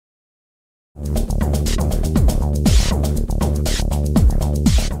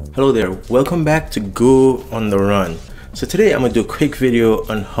Hello there, welcome back to Go on the Run. So today I'm going to do a quick video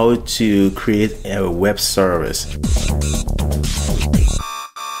on how to create a web service.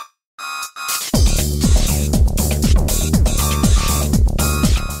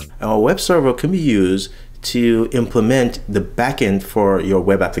 Our web server can be used to implement the backend for your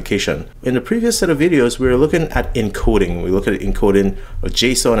web application. In the previous set of videos, we were looking at encoding. We looked at encoding of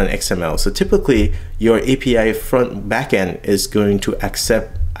JSON and XML. So typically, your API front backend is going to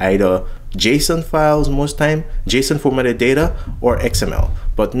accept either JSON files most time, JSON formatted data, or XML.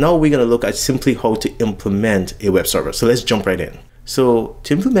 But now we're going to look at simply how to implement a web server. So let's jump right in. So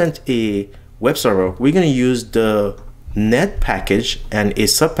to implement a web server, we're going to use the net package and a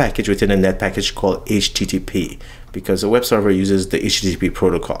sub package within the net package called HTTP, because the web server uses the HTTP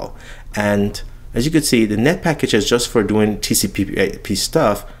protocol. And as you can see, the net package is just for doing TCP/IP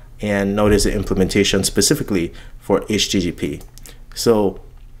stuff, and now there's an implementation specifically for HTTP. So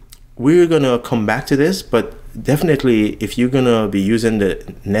we're gonna come back to this, but definitely if you're gonna be using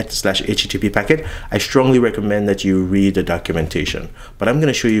the net/HTTP packet, I strongly recommend that you read the documentation. But I'm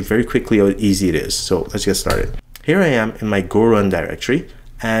gonna show you very quickly how easy it is. So let's get started. Here I am in my Go run directory,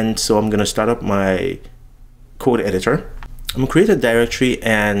 and so I'm gonna start up my code editor. I'm gonna create a directory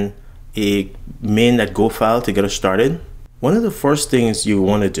and a main.go file to get us started. One of the first things you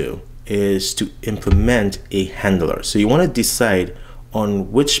wanna do is to implement a handler. So you wanna decide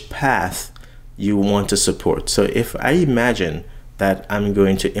on which path you want to support. So if I imagine that I'm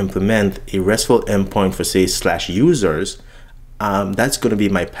going to implement a RESTful endpoint for say /users, that's gonna be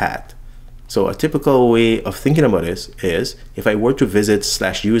my path. So a typical way of thinking about this is, if I were to visit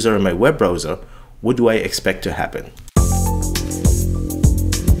 /user in my web browser, what do I expect to happen?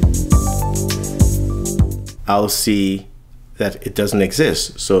 I'll see that it doesn't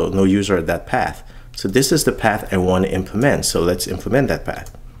exist, so no user at that path. So this is the path I want to implement, so let's implement that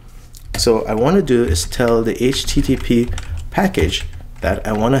path. So I want to do is tell the HTTP package that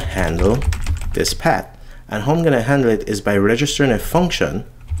I want to handle this path. And how I'm going to handle it is by registering a function.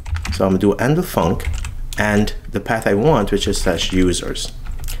 So I'm going to do handle func and the path I want, which is /users.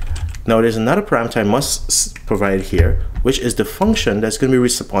 Now there's another parameter I must provide here, which is the function that's going to be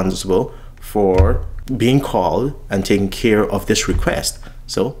responsible for being called and taking care of this request.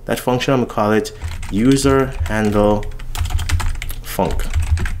 So that function, I'm going to call it user handle func.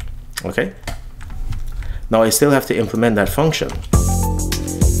 Okay. Now I still have to implement that function.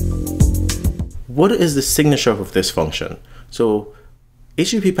 What is the signature of this function? So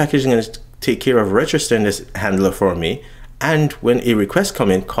HTTP package is going to take care of registering this handler for me, and when a request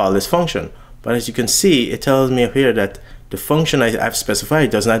comes in, call this function. But as you can see, it tells me here that the function I've specified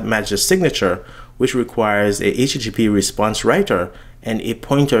does not match the signature, which requires a HTTP response writer and a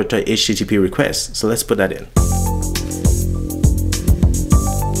pointer to HTTP request. So let's put that in.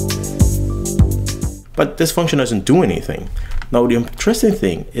 But this function doesn't do anything. Now the interesting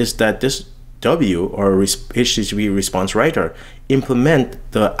thing is that this W, or HTTP response writer, implement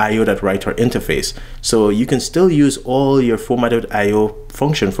the IO.writer interface. So you can still use all your formatted IO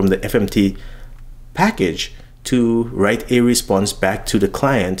function from the FMT package to write a response back to the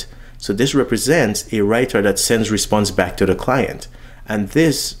client. So this represents a writer that sends response back to the client. And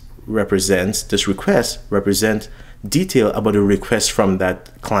this request represents detail about the request from that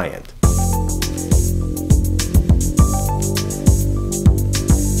client.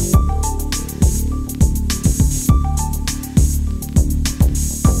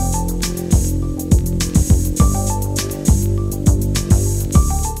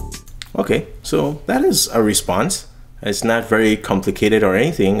 Okay, so that is a response. It's not very complicated or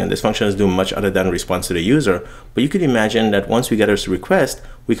anything, and this function is doing much other than response to the user. But you could imagine that once we get this request,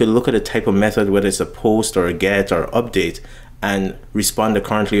 we could look at the type of method, whether it's a post or a get or update, and respond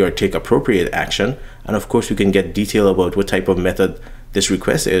accordingly or take appropriate action. And of course, we can get detail about what type of method this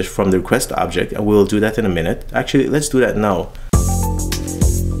request is from the request object, and we'll do that in a minute. Actually, let's do that now.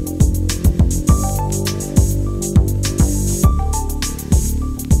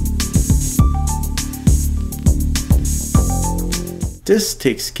 This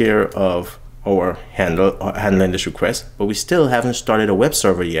takes care of our handling this request, but we still haven't started a web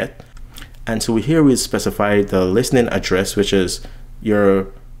server yet. And so here we specify the listening address, which is your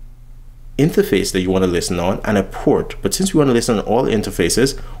interface that you want to listen on, and a port. But since we want to listen on all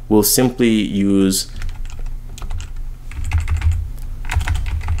interfaces, we'll simply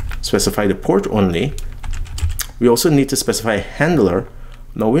specify the port only. We also need to specify a handler.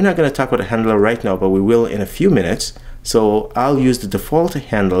 Now we're not going to talk about a handler right now, but we will in a few minutes. So I'll use the default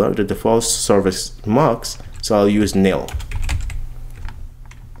handler, the default service mux. So I'll use nil.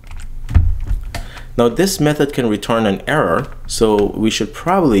 Now this method can return an error, so we should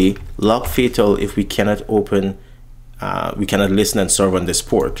probably log fatal if we cannot open, we cannot listen and serve on this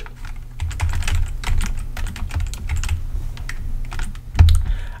port.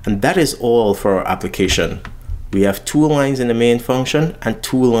 And that is all for our application. We have 2 lines in the main function and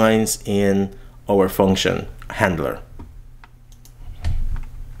 2 lines in our function handler.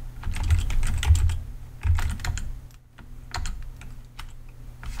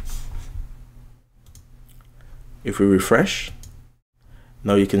 If we refresh,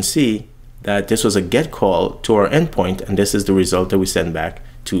 now you can see that this was a GET call to our endpoint, and this is the result that we send back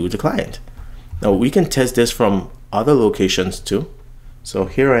to the client. Now we can test this from other locations too. So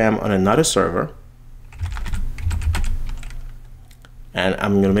here I am on another server, and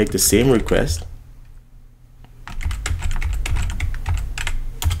I'm going to make the same request.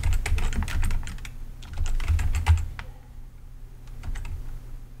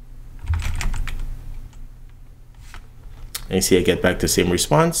 And you see I get back the same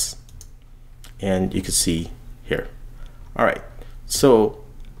response, and you can see here. All right, so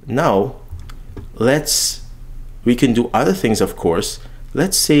now we can do other things, of course.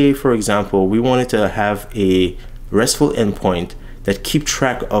 Let's say, for example, we wanted to have a RESTful endpoint that keep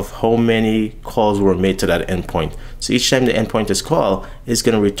track of how many calls were made to that endpoint. So each time the endpoint is called, it's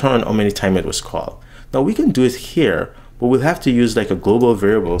going to return how many times it was called. Now we can do it here, but we'll have to use like a global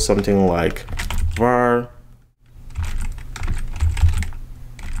variable, something like var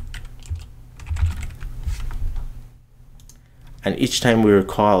and each time we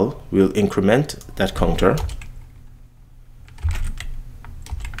call, we'll increment that counter.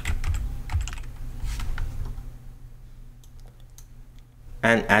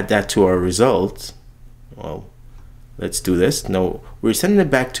 And add that to our result. Well, let's do this. Now we're sending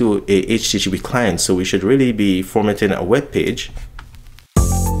it back to a HTTP client, so we should really be formatting a web page.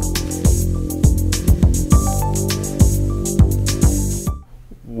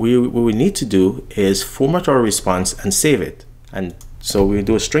 What we need to do is format our response and save it. And so we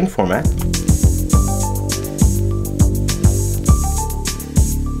do a string format.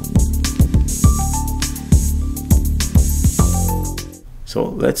 So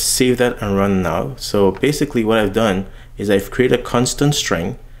let's save that and run now. So basically what I've done is I've created a constant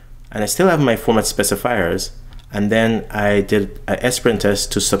string, and I still have my format specifiers, and then I did a sprintf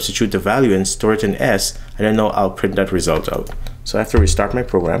to substitute the value and store it in S, and then now I'll print that result out. So I have to restart my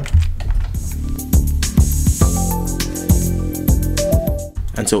program.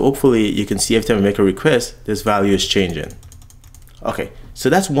 And so hopefully you can see every time I make a request, this value is changing. Okay, so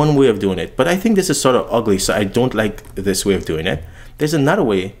that's one way of doing it, but I think this is sort of ugly, so I don't like this way of doing it. There's another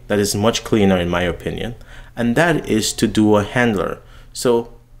way that is much cleaner in my opinion, and that is to do a handler.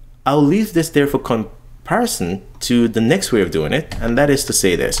 So I'll leave this there for comparison to the next way of doing it, and that is to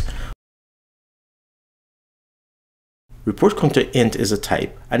say this. Report counter int is a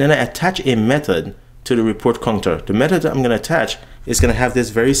type, and then I attach a method to the report counter. The method that I'm going to attach is going to have this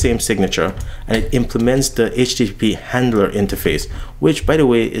very same signature, and it implements the HTTP handler interface, which by the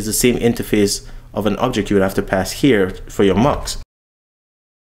way is the same interface of an object you would have to pass here for your mocks.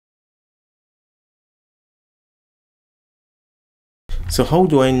 So how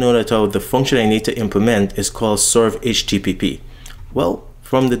do I know that the function I need to implement is called serve HTTP? Well,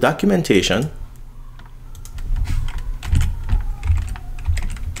 from the documentation,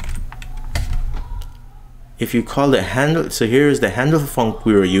 if you call the handle, so here's the handle func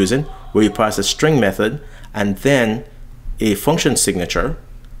we were using, where you pass a string method and then a function signature,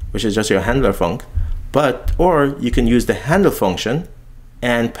 which is just your handler func, or you can use the handle function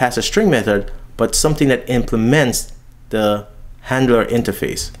and pass a string method, but something that implements the handler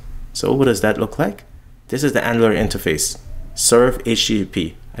interface. So what does that look like? This is the handler interface, serve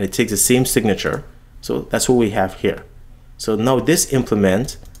HTTP, and it takes the same signature. So that's what we have here. So now this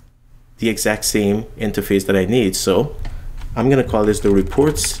implements the exact same interface that I need. So I'm going to call this the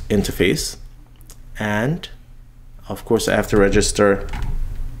reports interface, and of course I have to register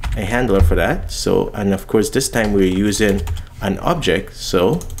a handler for that. So, and of course this time we're using an object,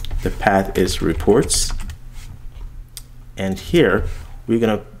 so the path is reports, and here we're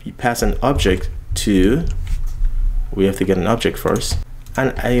going to pass an object to, we have to get an object first,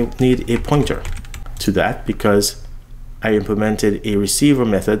 and I need a pointer to that because I implemented a receiver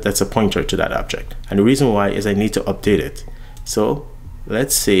method that's a pointer to that object, and the reason why is I need to update it. So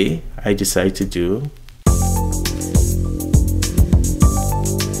let's say I decide to do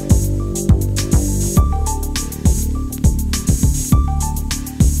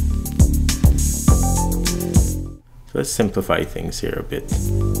So let's simplify things here a bit.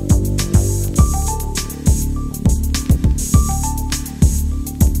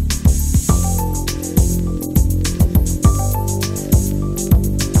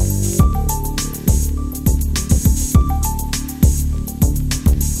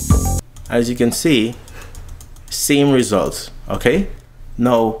 As you can see, same results. Okay,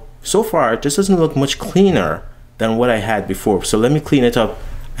 now so far this doesn't look much cleaner than what I had before, so let me clean it up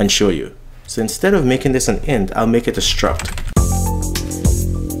and show you. So instead of making this an int, I'll make it a struct.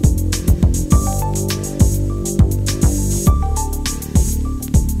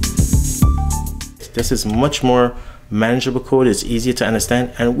 This is much more manageable code, it's easier to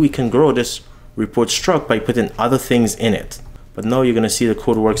understand, and we can grow this report struct by putting other things in it. But now you're going to see the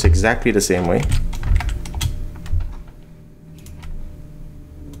code works exactly the same way.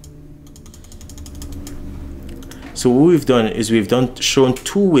 So what we've done is shown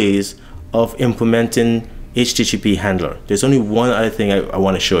two ways of implementing HTTP handler. There's only one other thing I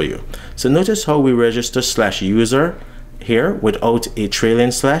want to show you. So notice how we register /user here without a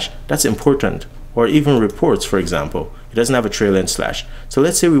trailing slash. That's important. Or even reports, for example, it doesn't have a trailing slash. So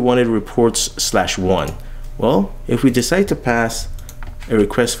let's say we wanted reports /1. Well, if we decide to pass a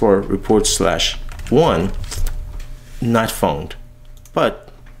request for reports /1, not found. But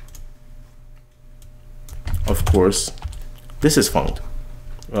of course, this is found.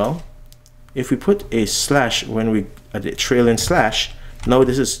 Well, if we put a slash when we at the trailing slash, now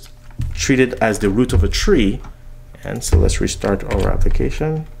this is treated as the root of a tree. And so let's restart our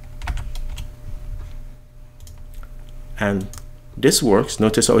application. And this works.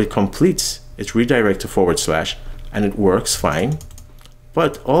 Notice how it completes. It's redirected to / and it works fine.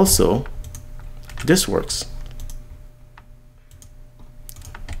 But also, this works.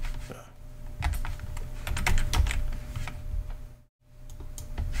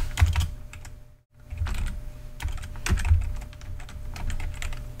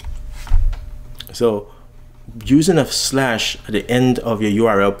 So using a slash at the end of your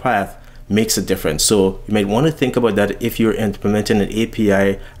URL path makes a difference. So you might want to think about that if you're implementing an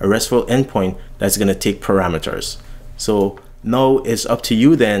API, a RESTful endpoint that's going to take parameters. So now it's up to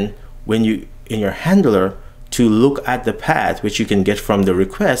you then, when you in your handler, to look at the path which you can get from the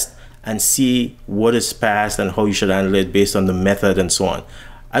request and see what is passed and how you should handle it based on the method and so on.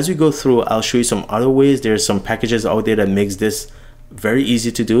 As we go through, I'll show you some other ways. There's some packages out there that makes this very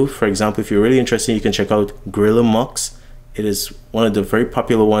easy to do. For example, if you're really interested, you can check out Gorilla Mux. It is one of the very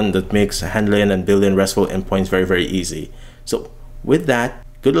popular ones that makes handling and building RESTful endpoints very, very easy. So with that,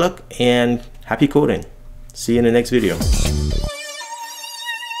 good luck and happy coding. See you in the next video.